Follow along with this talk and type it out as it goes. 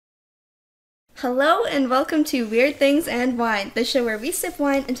Hello and welcome to Weird Things and Wine, the show where we sip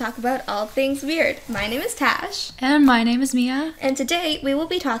wine and talk about all things weird. My name is Tash. And my name is Mia. And today we will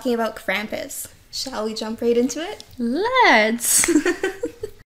be talking about Krampus. Shall we jump right into it? Let's!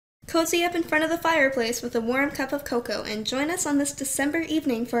 Cozy up in front of the fireplace with a warm cup of cocoa and join us on this December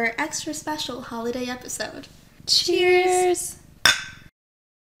evening for our extra special holiday episode. Cheers!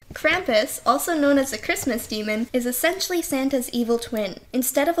 Krampus, also known as the Christmas demon, is essentially Santa's evil twin.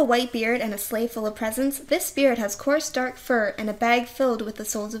 Instead of a white beard and a sleigh full of presents, this spirit has coarse dark fur and a bag filled with the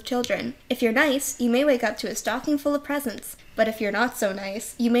souls of children. If you're nice, you may wake up to a stocking full of presents. But if you're not so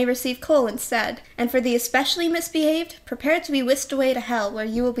nice, you may receive coal instead. And for the especially misbehaved, prepare to be whisked away to hell where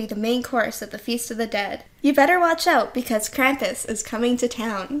you will be the main course at the Feast of the Dead. You better watch out because Krampus is coming to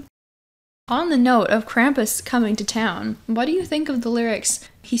town. On the note of Krampus coming to town, what do you think of the lyrics?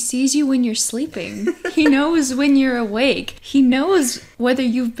 He sees you when you're sleeping. He knows when you're awake. He knows whether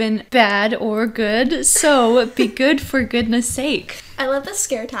you've been bad or good, so be good for goodness sake. I love the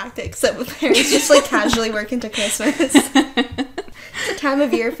scare tactics that parents just casually work into Christmas. It's a time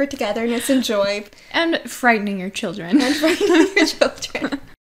of year for togetherness and joy. And frightening your children.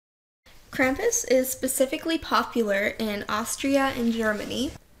 Krampus is specifically popular in Austria and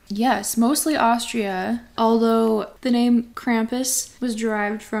Germany. Yes, mostly Austria, although the name Krampus was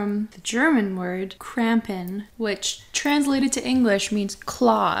derived from the German word Krampen, which translated to English means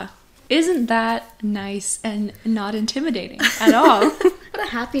claw. Isn't that nice and not intimidating at all? What a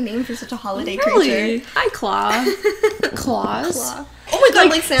happy name for such a holiday creature. Hi, Claw. Claus? Claw. Oh my god,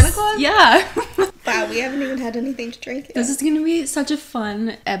 like Santa Claus? Yeah. Wow, we haven't even had anything to drink yet. This is going to be such a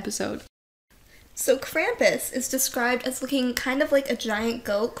fun episode. So Krampus is described as looking kind of like a giant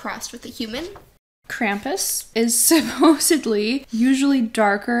goat crossed with a human. Krampus is supposedly usually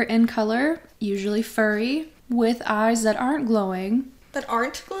darker in color, usually furry, with eyes that aren't glowing. That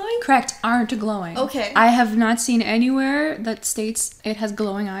aren't glowing? Correct, aren't glowing. Okay. I have not seen anywhere that states it has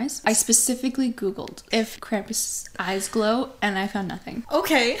glowing eyes. I specifically Googled if Krampus' eyes glow, and I found nothing.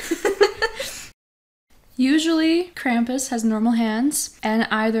 Okay. Usually, Krampus has normal hands and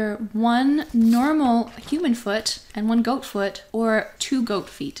either one normal human foot and one goat foot, or two goat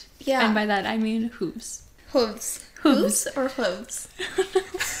feet. Yeah. And by that, I mean hooves. Hooves. Hooves. Or hooves?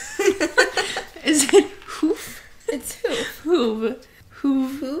 Is it hoof? It's hoof. Hoof.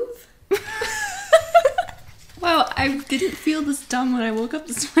 Hoof. Hoof? Wow, I didn't feel this dumb when I woke up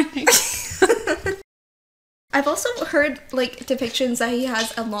this morning. I've also heard, depictions that he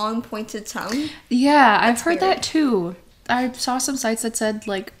has a long, pointed tongue. Yeah, I've heard weird. that too. I saw some sites that said,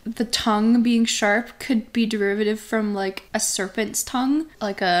 the tongue being sharp could be derivative from, a serpent's tongue,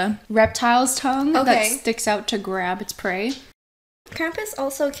 like a reptile's tongue that sticks out to grab its prey. Krampus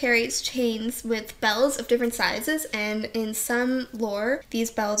also carries chains with bells of different sizes, and in some lore,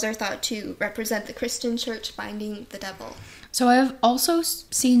 these bells are thought to represent the Christian church binding the devil. So I've also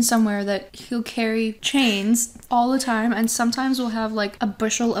seen somewhere that he'll carry chains all the time, and sometimes will have a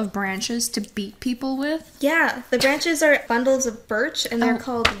bushel of branches to beat people with. Yeah, the branches are bundles of birch, and they're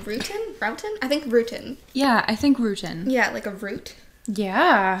called rootin? Routin? I think rootin. Yeah, I think rootin. Yeah, like a root.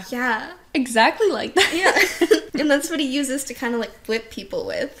 Yeah. Yeah. Exactly like that. Yeah. And that's what he uses to kind of whip people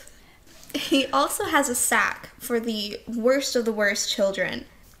with. He also has a sack for the worst of the worst children.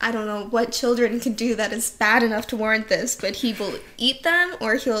 I don't know what children can do that is bad enough to warrant this, but he will eat them,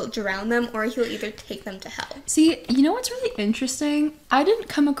 or he'll drown them, or he'll either take them to hell. See, you know what's really interesting? I didn't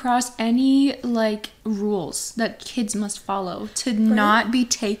come across any, rules that kids must follow to not be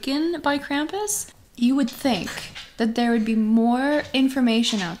taken by Krampus. You would think that there would be more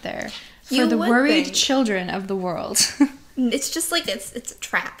information out there for the worried children of the world. It's just it's a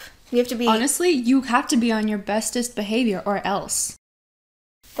trap. You have to be... Honestly, you have to be on your bestest behavior or else.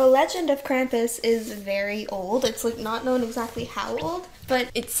 The legend of Krampus is very old. It's not known exactly how old,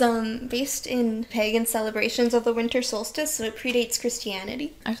 but it's based in pagan celebrations of the winter solstice, so it predates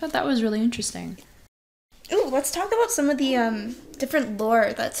Christianity. I thought that was really interesting. Ooh, let's talk about some of the different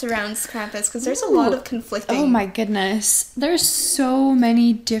lore that surrounds Krampus, because there's a lot of conflicting... Oh my goodness. There's so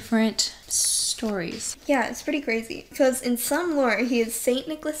many different stories. Yeah, it's pretty crazy. Because in some lore, he is Saint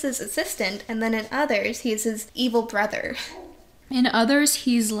Nicholas's assistant, and then in others, he is his evil brother. In others,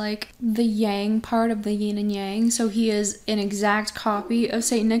 he's the yang part of the yin and yang, so he is an exact copy of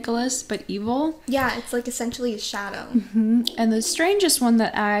Saint Nicholas, but evil. Yeah, it's essentially his shadow. Mm-hmm. And the strangest one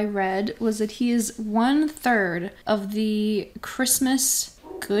that I read was that he is 1/3 of the Christmas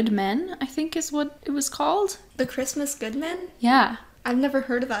good men, I think is what it was called. The Christmas good men? Yeah. I've never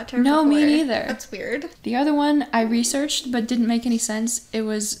heard of that term No, before. me neither. That's weird. The other one I researched but didn't make any sense. It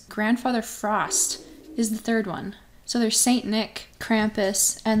was Grandfather Frost is the third one. So there's Saint Nick,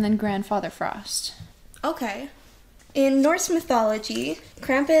 Krampus, and then Grandfather Frost. Okay. In Norse mythology,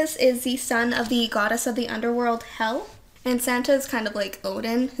 Krampus is the son of the goddess of the underworld, Hel, and Santa is kind of like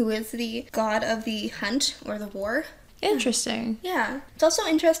Odin, who is the god of the hunt or the war. Interesting. Yeah. It's also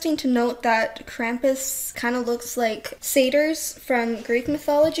interesting to note that Krampus kind of looks like satyrs from Greek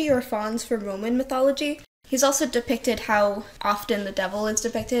mythology or fauns from Roman mythology. He's also depicted how often the devil is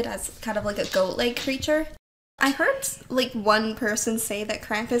depicted as kind of like a goat-like creature. I heard like one person say that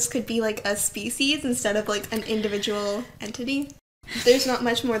Krampus could be like a species instead of like an individual entity. There's not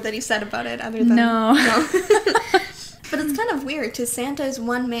much more that he said about it other than No. But it's kind of weird because Santa is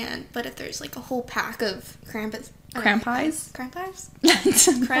one man, but if there's like a whole pack of Krampus... Krampus? Krampus?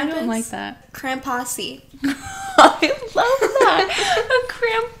 I don't like that. Krampusy. I love that. A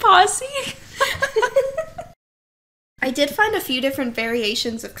Krampusy. I did find a few different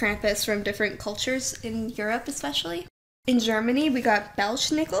variations of Krampus from different cultures in Europe especially. In Germany, we got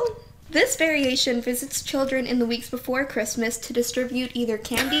Belschnickel. This variation visits children in the weeks before Christmas to distribute either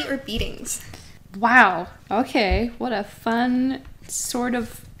candy or beatings. Wow. Okay. What a fun, sort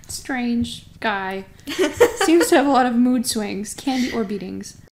of strange guy. Seems to have a lot of mood swings, candy or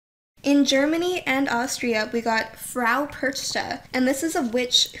beatings. In Germany and Austria, we got Frau Perchta, and this is a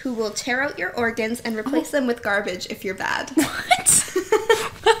witch who will tear out your organs and replace them with garbage if you're bad. What?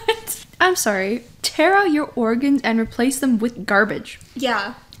 What? I'm sorry. Tear out your organs and replace them with garbage.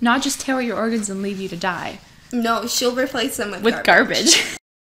 Yeah. Not just tear out your organs and leave you to die. No, she'll replace them with garbage.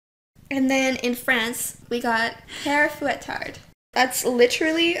 And then in France, we got Père Fouettard. That's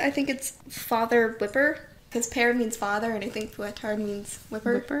literally, I think it's Father Whipper, because Père means father, and I think Fouettard means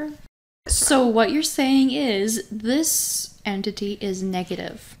whipper. So what you're saying is this entity is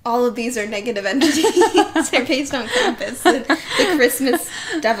negative. All of these are negative entities. They're based on Krampus, the Christmas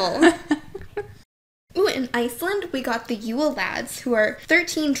devil. Ooh, in Iceland, we got the Yule Lads, who are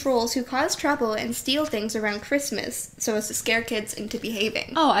 13 trolls who cause trouble and steal things around Christmas, so as to scare kids into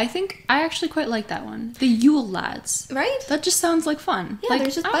behaving. Oh, I think I actually quite like that one. The Yule Lads. Right? That just sounds like fun. Yeah, like, they're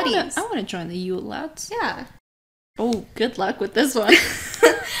just buddies. I want to join the Yule Lads. Yeah. Oh, good luck with this one.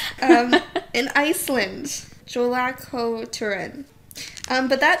 In Iceland, Jólakötturinn.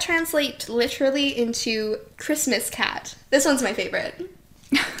 But that translates literally into Christmas cat. This one's my favorite.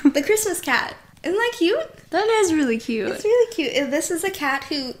 The Christmas cat. Isn't that cute? That is really cute. It's really cute. This is a cat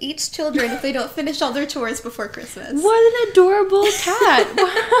who eats children if they don't finish all their chores before Christmas. What an adorable cat.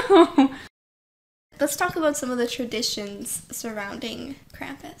 Wow. Let's talk about some of the traditions surrounding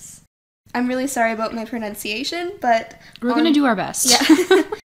Krampus. I'm really sorry about my pronunciation, but... We're going to do our best. Yeah.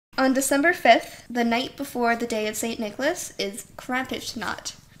 On December 5th, the night before the day of St. Nicholas, is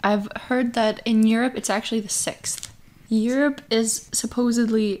Krampusnacht. I've heard that in Europe it's actually the 6th. Europe is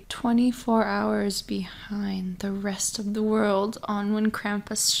supposedly 24 hours behind the rest of the world on when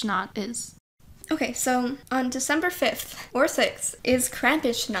Krampusnacht is. Okay, so on December 5th or 6th is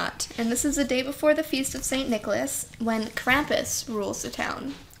Krampusnacht, and this is the day before the feast of St. Nicholas when Krampus rules the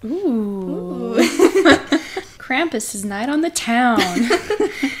town. Ooh. Krampus is night on the town.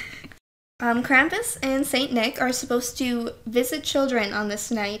 Krampus and Saint Nick are supposed to visit children on this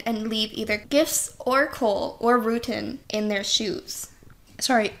night and leave either gifts or coal or routen in their shoes.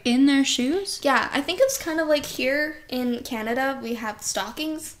 Sorry, in their shoes? Yeah, I think it's kind of like here in Canada we have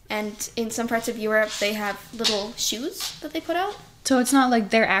stockings, and in some parts of Europe they have little shoes that they put out. So it's not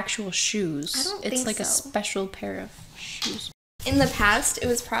like their actual shoes. I don't it's think like so. A special pair of shoes. In the past, it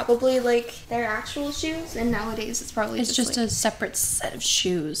was probably like their actual shoes, and nowadays it's probably just like... a separate set of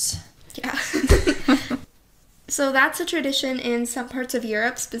shoes. Yeah. So that's a tradition in some parts of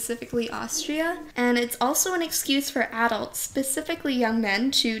Europe, specifically Austria, and it's also an excuse for adults, specifically young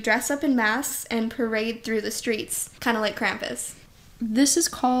men, to dress up in masks and parade through the streets, kind of like Krampus. This is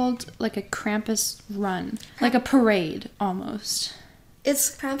called like a Krampus run, like a parade almost.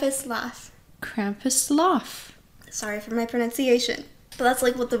 It's Krampuslauf. Krampuslauf. Sorry for my pronunciation, but that's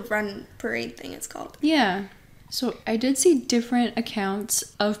like what the run parade thing is called. Yeah. So I did see different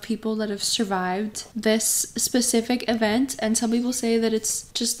accounts of people that have survived this specific event, and some people say that it's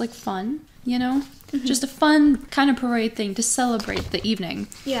just like fun, you know? Mm-hmm. Just a fun kind of parade thing to celebrate the evening.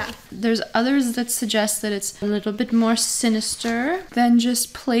 Yeah. There's others that suggest that it's a little bit more sinister than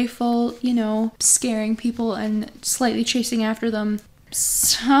just playful, you know, scaring people and slightly chasing after them.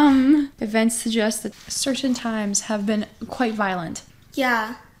 Some events suggest that certain times have been quite violent.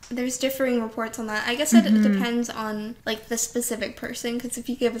 Yeah. There's differing reports on that. I guess it depends on, like, the specific person, because if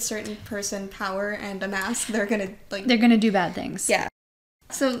you give a certain person power and a mask, they're gonna do bad things. Yeah.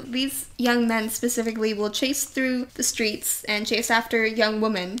 So these young men specifically will chase through the streets and chase after young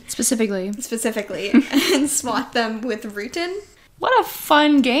women. Specifically. And swat them with routine. What a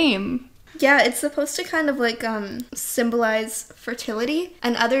fun game. Yeah, it's supposed to kind of like symbolize fertility.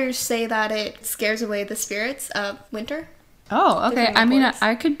 And others say that it scares away the spirits of winter. Oh, okay. I mean,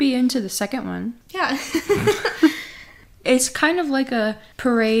 I could be into the second one. Yeah. It's kind of like a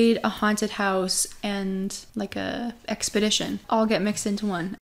parade, a haunted house, and like a expedition. All get mixed into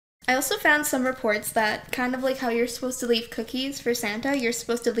one. I also found some reports that kind of like how you're supposed to leave cookies for Santa, you're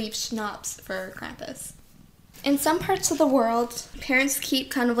supposed to leave schnapps for Krampus. In some parts of the world, parents keep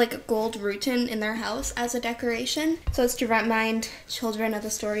kind of like a gold routine in their house as a decoration, so as to remind children of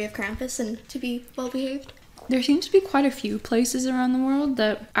the story of Krampus and to be well behaved. There seems to be quite a few places around the world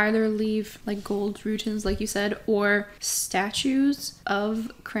that either leave like gold routines, like you said, or statues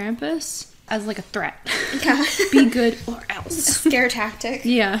of Krampus as like a threat. Yeah. Be good or else. A scare tactic.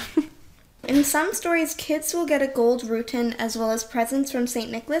 Yeah. In some stories, kids will get a gold routine as well as presents from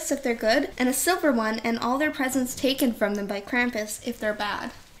St. Nicholas if they're good, and a silver one, and all their presents taken from them by Krampus if they're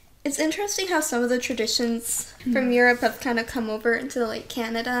bad. It's interesting how some of the traditions from Europe have kind of come over into like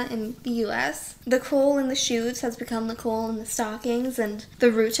Canada and the US. The coal in the shoes has become the coal in the stockings, and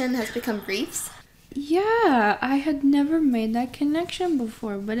the routine has become wreaths. Yeah, I had never made that connection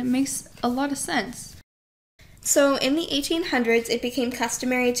before, but it makes a lot of sense. So in the 1800s, it became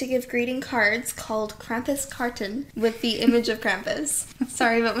customary to give greeting cards called Krampuskarten with the image of Krampus.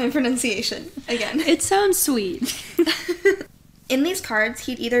 Sorry about my pronunciation, again. It sounds sweet. In these cards,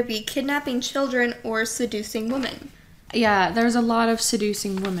 he'd either be kidnapping children or seducing women. Yeah, there's a lot of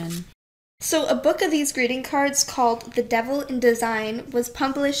seducing women. So a book of these greeting cards called The Devil in Design was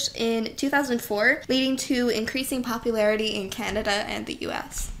published in 2004, leading to increasing popularity in Canada and the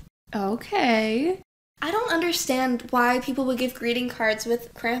US. Okay. I don't understand why people would give greeting cards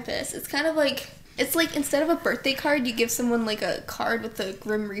with Krampus. It's kind of like... It's like instead of a birthday card, you give someone like a card with the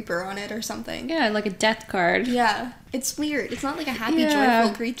Grim Reaper on it or something. Yeah, like a death card. Yeah, it's weird. It's not like a happy,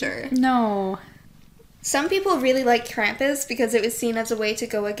 joyful creature. No. Some people really like Krampus because it was seen as a way to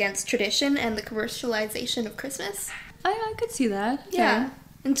go against tradition and the commercialization of Christmas. I could see that. Yeah.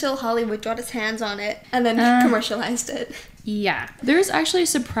 Until Hollywood got its hands on it and then commercialized it. Yeah. There's actually a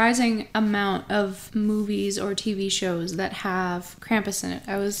surprising amount of movies or TV shows that have Krampus in it.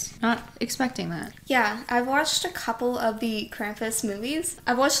 I was not expecting that. Yeah, I've watched a couple of the Krampus movies.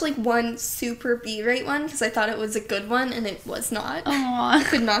 I've watched like one super B-rate one because I thought it was a good one and it was not. Aww. I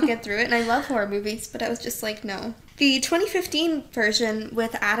could not get through it, and I love horror movies, but I was just like, no. The 2015 version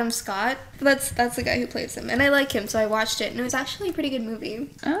with Adam Scott, that's the guy who plays him, and I like him, so I watched it, and it was actually a pretty good movie.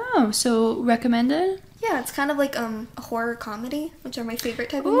 Oh, so recommended? Yeah, it's kind of like a horror comedy, which are my favorite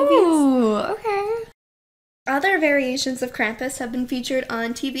type of movies. Ooh, Okay. Other variations of Krampus have been featured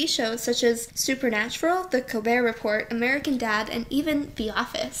on TV shows such as Supernatural, The Colbert Report, American Dad, and even The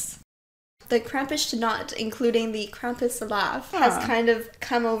Office. The Krampus Nacht, including the Krampus Laugh, has kind of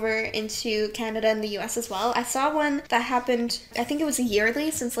come over into Canada and the US as well. I saw one that happened, I think it was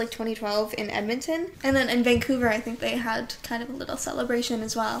yearly since like 2012 in Edmonton. And then in Vancouver, I think they had kind of a little celebration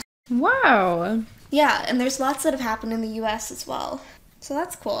as well. Wow. Yeah, and there's lots that have happened in the US as well. So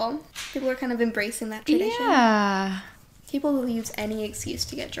that's cool. People are kind of embracing that tradition. Yeah. People will use any excuse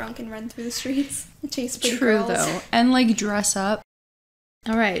to get drunk and run through the streets and chase pretty girls. True, though. And like dress up.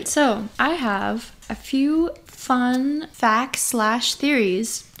 All right, so I have a few fun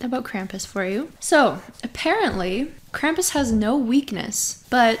facts/theories about Krampus for you. So, apparently, Krampus has no weakness,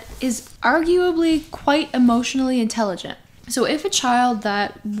 but is arguably quite emotionally intelligent. So if a child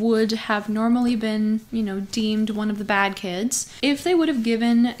that would have normally been, deemed one of the bad kids, if they would have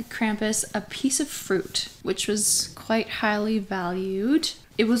given Krampus a piece of fruit, which was quite highly valued,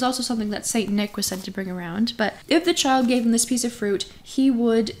 it was also something that Saint Nick was said to bring around, but if the child gave him this piece of fruit, he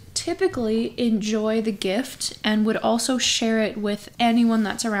would typically enjoy the gift and would also share it with anyone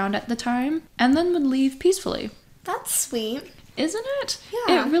that's around at the time, and then would leave peacefully. That's sweet. Isn't it?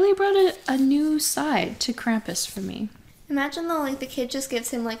 Yeah. It really brought a new side to Krampus for me. Imagine though, like, the kid just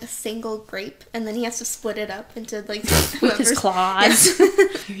gives him, like, a single grape, and then he has to split it up into, like, with his claws. Yeah.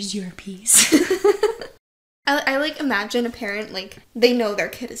 Here's your piece. I imagine a parent, like, they know their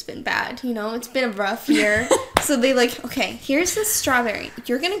kid has been bad, it's been a rough year, so they, like, okay, here's this strawberry,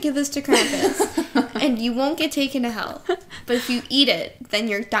 you're gonna give this to Krampus, and you won't get taken to hell, but if you eat it, then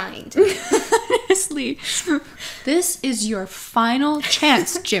you're dying to Honestly, this is your final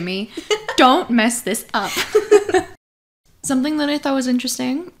chance, Jimmy. Don't mess this up. Something that I thought was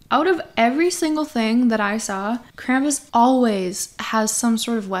interesting, out of every single thing that I saw, Krampus always has some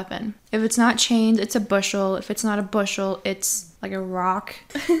sort of weapon. If it's not chains, it's a bushel. If it's not a bushel, it's like a rock.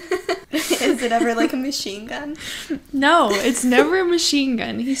 Is it ever like a machine gun? No, it's never a machine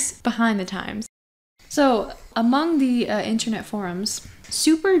gun. He's behind the times. So, among the internet forums,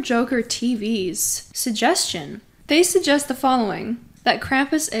 Super Joker TV's suggestion, they suggest the following. That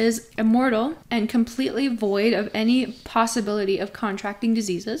Krampus is immortal and completely void of any possibility of contracting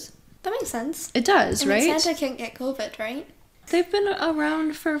diseases. That makes sense. It does, I mean, right? Santa can't get COVID, right? They've been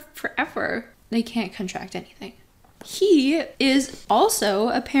around for forever. They can't contract anything. He is also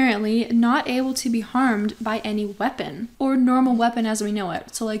apparently not able to be harmed by any weapon or normal weapon as we know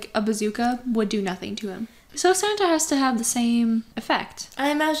it. So like a bazooka would do nothing to him. So Santa has to have the same effect.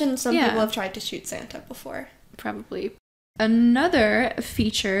 I imagine some people have tried to shoot Santa before. Probably. Another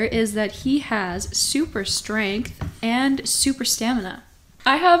feature is that he has super strength and super stamina.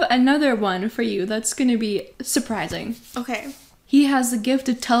 I have another one for you that's going to be surprising. Okay. He has the gift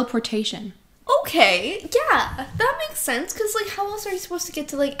of teleportation. Okay, yeah, that makes sense, because, like, how else are you supposed to get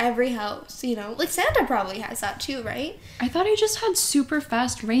to, like, every house, you know? Like, Santa probably has that, too, right? I thought he just had super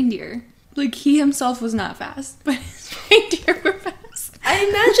fast reindeer. Like, he himself was not fast, but his reindeer were fast. I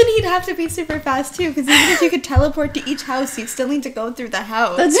imagine he'd have to be super fast, too, because even if you could teleport to each house, you'd still need to go through the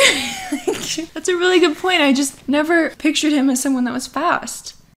house. That's a really good point. I just never pictured him as someone that was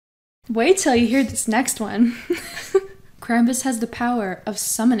fast. Wait till you hear this next one. Krampus has the power of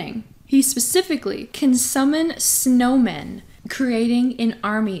summoning. He specifically can summon snowmen, creating an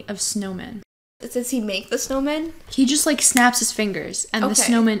army of snowmen. Does he make the snowmen? He just like snaps his fingers and the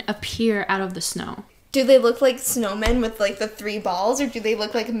snowmen appear out of the snow. Do they look like snowmen with like the 3 balls, or do they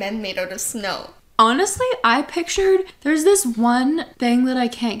look like men made out of snow? Honestly, I pictured, there's this one thing that I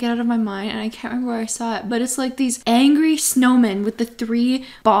can't get out of my mind, and I can't remember where I saw it, but it's like these angry snowmen with the 3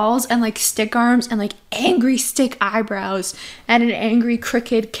 balls and like stick arms and like angry stick eyebrows and an angry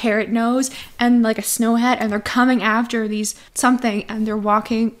crooked carrot nose and like a snow hat, and they're coming after these something and they're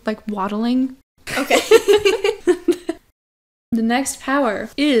walking, like waddling. Okay. The next power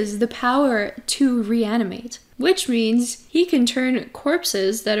is the power to reanimate, which means he can turn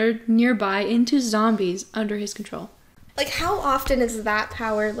corpses that are nearby into zombies under his control. Like, how often is that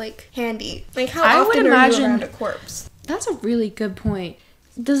power, like, handy? Like, how I often would are you imagine around a corpse? That's a really good point.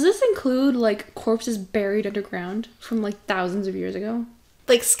 Does this include, like, corpses buried underground from, like, thousands of years ago?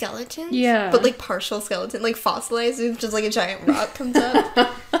 Like skeletons? Yeah. But, like, partial skeleton, like fossilized, it's just like a giant rock comes up.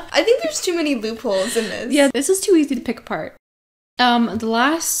 I think there's too many loopholes in this. Yeah, this is too easy to pick apart. The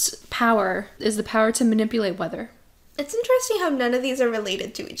last power is the power to manipulate weather. It's interesting how none of these are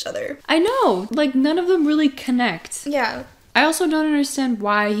related to each other. I know! Like, none of them really connect. Yeah. I also don't understand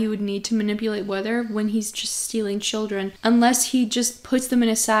why he would need to manipulate weather when he's just stealing children, unless he just puts them in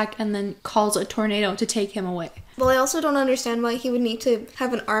a sack and then calls a tornado to take him away. Well, I also don't understand why he would need to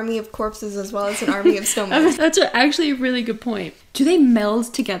have an army of corpses as well as an army of snowmen. That's actually a really good point. Do they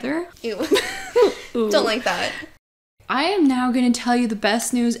meld together? Ew. Don't like that. I am now going to tell you the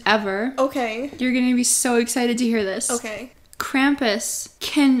best news ever. Okay. You're going to be so excited to hear this. Okay. Krampus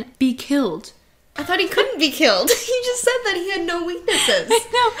can be killed. I thought he couldn't be killed. He just said that he had no weaknesses. I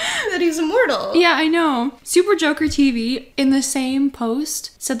know. That he's immortal. Yeah, I know. Super Joker TV, in the same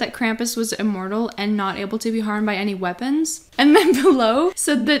post, said that Krampus was immortal and not able to be harmed by any weapons. And then below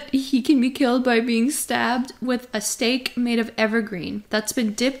said that he can be killed by being stabbed with a stake made of evergreen that's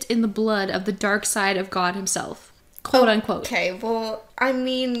been dipped in the blood of the dark side of God himself. Quote unquote. Okay, well, I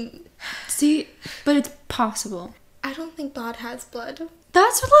mean... See, but it's possible. I don't think God has blood.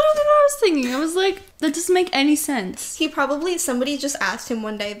 That's literally what I was thinking. I was like, that doesn't make any sense. Somebody just asked him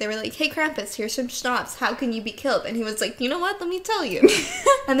one day, they were like, hey Krampus, here's some schnapps, how can you be killed? And he was like, you know what, let me tell you.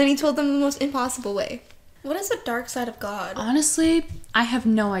 And then he told them the most impossible way. What is the dark side of God? Honestly, I have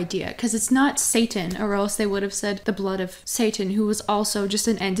no idea, because it's not Satan, or else they would have said the blood of Satan, who was also just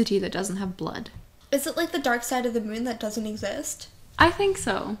an entity that doesn't have blood. Is it like the dark side of the moon that doesn't exist? I think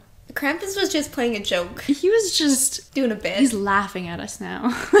so. Krampus was just playing a joke. He was just... doing a bit. He's laughing at us now.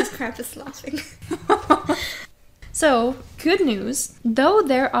 Is Krampus laughing? So, good news. Though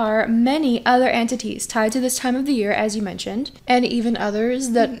there are many other entities tied to this time of the year, as you mentioned, and even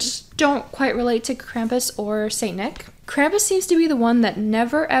others that don't quite relate to Krampus or Saint Nick, Krampus seems to be the one that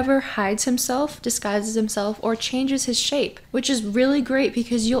never ever hides himself, disguises himself, or changes his shape, which is really great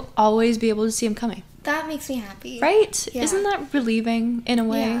because you'll always be able to see him coming. That makes me happy. Right? Yeah. Isn't that relieving in a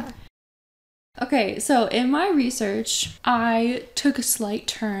way? Yeah. Okay, so in my research, I took a slight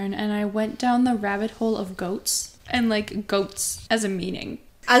turn and I went down the rabbit hole of goats and like goats as a meaning.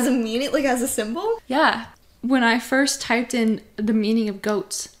 As a meaning? Like as a symbol? Yeah. when I first typed in the meaning of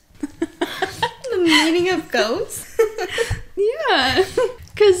goats. The meaning of goats? Yeah,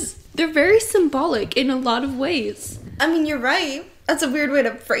 because they're very symbolic in a lot of ways. I mean, you're right. That's a weird way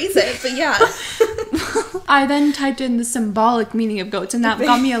to phrase it, but yeah. I then typed in the symbolic meaning of goats, and that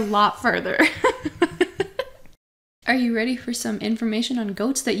got me a lot further. Are you ready for some information on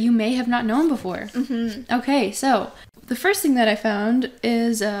goats that you may have not known before? Mm-hmm. Okay, so the first thing that I found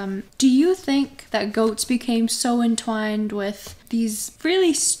is, do you think that goats became so entwined with these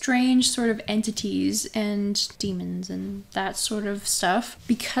really strange sort of entities and demons and that sort of stuff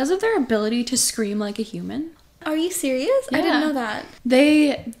because of their ability to scream like a human? Are you serious? Yeah. I didn't know that.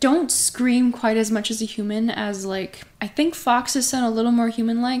 They don't scream quite as much as a human as, like, I think foxes sound a little more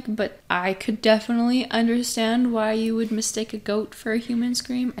human-like, but I could definitely understand why you would mistake a goat for a human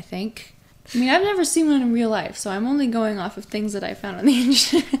scream, I think. I mean, I've never seen one in real life, so I'm only going off of things that I found on the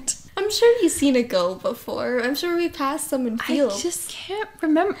internet. I'm sure you've seen a goat before. I'm sure we passed some in fields. I just can't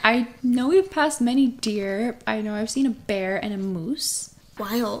remember. I know we've passed many deer. I know I've seen a bear and a moose.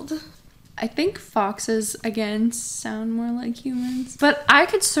 Wild. I think foxes, again, sound more like humans. But I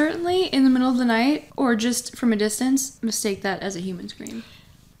could certainly, in the middle of the night, or just from a distance, mistake that as a human scream.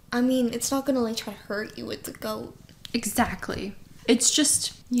 I mean, it's not gonna, like, try to hurt you with the goat. Exactly. It's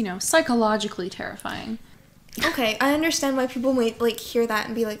just, you know, psychologically terrifying. Okay, I understand why people might, like, hear that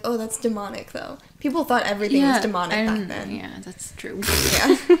and be like, oh, that's demonic, though. People thought everything was demonic back then. Yeah, that's true.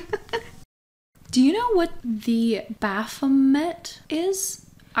 Yeah. Do you know what the Baphomet is?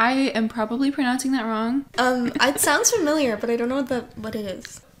 I am probably pronouncing that wrong. It sounds familiar, but I don't know what it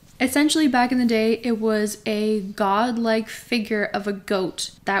is. Essentially, back in the day, it was a god-like figure of a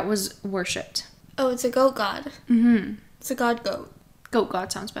goat that was worshipped. Oh, it's a goat god. Mm-hmm. It's a goat. Goat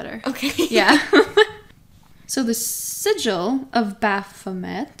god sounds better. Okay. Yeah. So the sigil of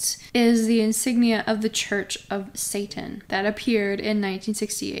Baphomet is the insignia of the Church of Satan that appeared in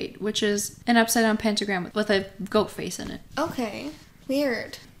 1968, which is an upside-down pentagram with a goat face in it. Okay.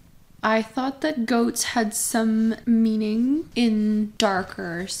 Weird. I thought that goats had some meaning in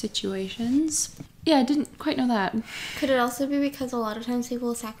darker situations. Yeah, I didn't quite know that. Could it also be because a lot of times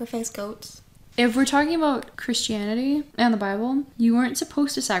people sacrifice goats? If we're talking about Christianity and the Bible, you weren't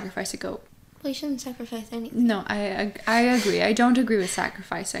supposed to sacrifice a goat. Well, you shouldn't sacrifice anything. No, I agree. I don't agree with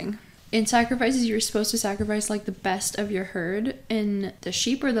sacrificing. In sacrifices, you're supposed to sacrifice, like, the best of your herd, and the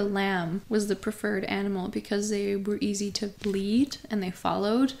sheep or the lamb was the preferred animal because they were easy to lead and they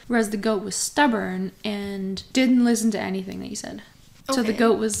followed, whereas the goat was stubborn and didn't listen to anything that you said. Okay. So the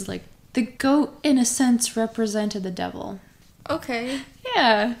goat was, like, the goat, in a sense, represented the devil. Okay.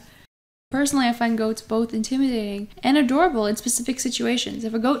 Yeah. Personally, I find goats both intimidating and adorable in specific situations.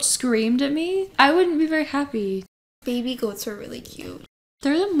 If a goat screamed at me, I wouldn't be very happy. Baby goats are really cute.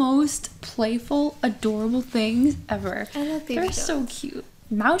 They're the most playful, adorable things ever. I love baby goats. They're so cute.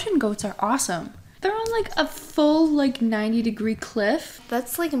 Mountain goats are awesome. They're on, like, a full, like, 90-degree cliff.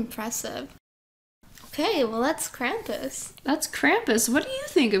 That's, like, impressive. Okay, well, that's Krampus. That's Krampus. What do you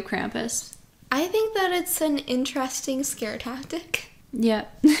think of Krampus? I think that it's an interesting scare tactic. Yeah.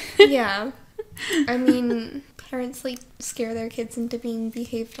 Yeah. I mean, parents, like, scare their kids into being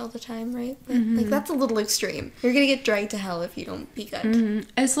behaved all the time, right? But, like, that's a little extreme. You're gonna get dragged to hell if you don't be good. Mm-hmm.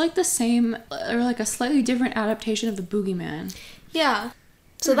 It's like the same, or like a slightly different adaptation of the Boogeyman. Yeah.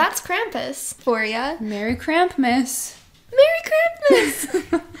 So that's Krampus for ya. Merry Krampmas. Merry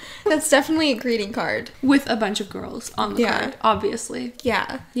Krampus! That's definitely a greeting card. With a bunch of girls on the card, obviously.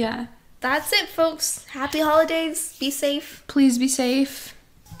 Yeah. Yeah. That's it, folks. Happy holidays. Be safe. Please be safe.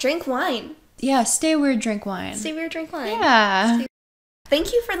 Drink wine. Yeah, stay weird, drink wine. Stay weird, drink wine. Yeah.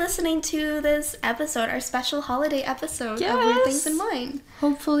 Thank you for listening to this episode, our special holiday episode of Weird Things in Wine.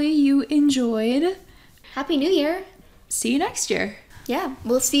 Hopefully you enjoyed. Happy New Year. See you next year. Yeah,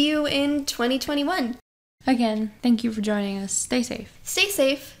 we'll see you in 2021. Again, thank you for joining us. Stay safe. Stay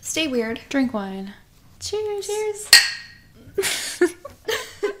safe. Stay weird. Drink wine. Cheers. Cheers.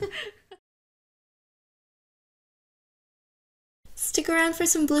 Stick around for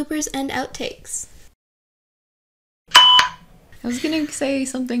some bloopers and outtakes. I was gonna say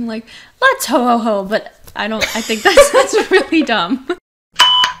something like, let's ho ho ho, but I think that's really dumb.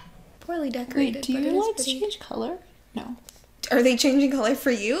 Poorly decorated. Wait, do your lights change color? No. Are they changing color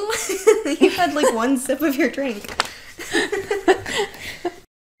for you? You had like one sip of your drink.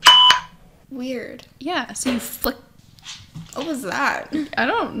 Weird. Yeah, so you flick. What was that? I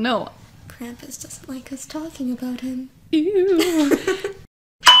don't know. Krampus doesn't like us talking about him. Ew.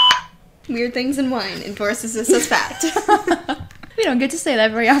 Weird Things in Wine endorses this as fact. We don't get to say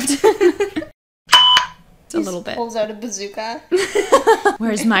that very often. It's a little bit. Pulls out a bazooka.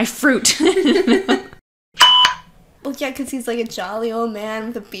 Where's my fruit? Well, yeah, because he's like a jolly old man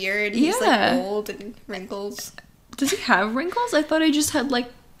with a beard. He's like old and wrinkles. Does he have wrinkles? I thought he just had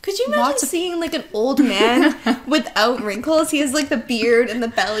like. Could you imagine seeing like an old man without wrinkles? He has like the beard and the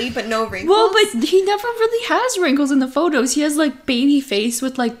belly, but no wrinkles. Well, but he never really has wrinkles in the photos. He has like baby face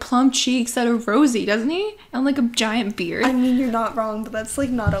with like plump cheeks that are rosy, doesn't he? And like a giant beard. I mean, you're not wrong, but that's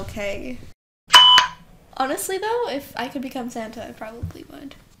like not okay. Honestly, though, if I could become Santa, I probably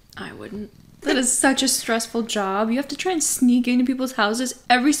would. I wouldn't. That is such a stressful job. You have to try and sneak into people's houses,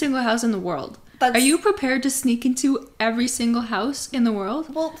 every single house in the world. Are you prepared to sneak into every single house in the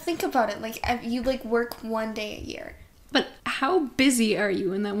world? Well, think about it. Like, you, like, work one day a year. But how busy are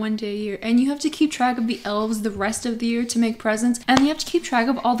you in that one day a year? And you have to keep track of the elves the rest of the year to make presents. And you have to keep track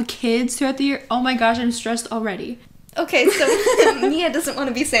of all the kids throughout the year. Oh my gosh, I'm stressed already. Okay, so Mia doesn't want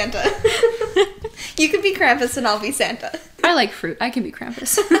to be Santa. You can be Krampus and I'll be Santa. I like fruit. I can be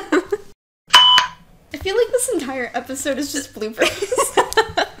Krampus. I feel like this entire episode is just bloopers.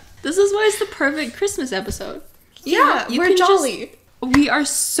 This is why it's the perfect Christmas episode. Yeah, we're jolly. We are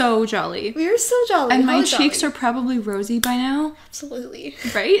so jolly. We are so jolly. And my cheeks are probably rosy by now. Absolutely.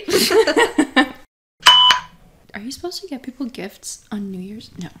 Right? Are you supposed to get people gifts on New Year's?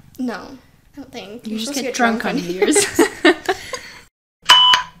 No. No, I don't think. You just get drunk on New Year's.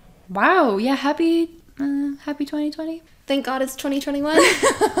 Wow. Yeah, happy 2020. Thank God it's 2021.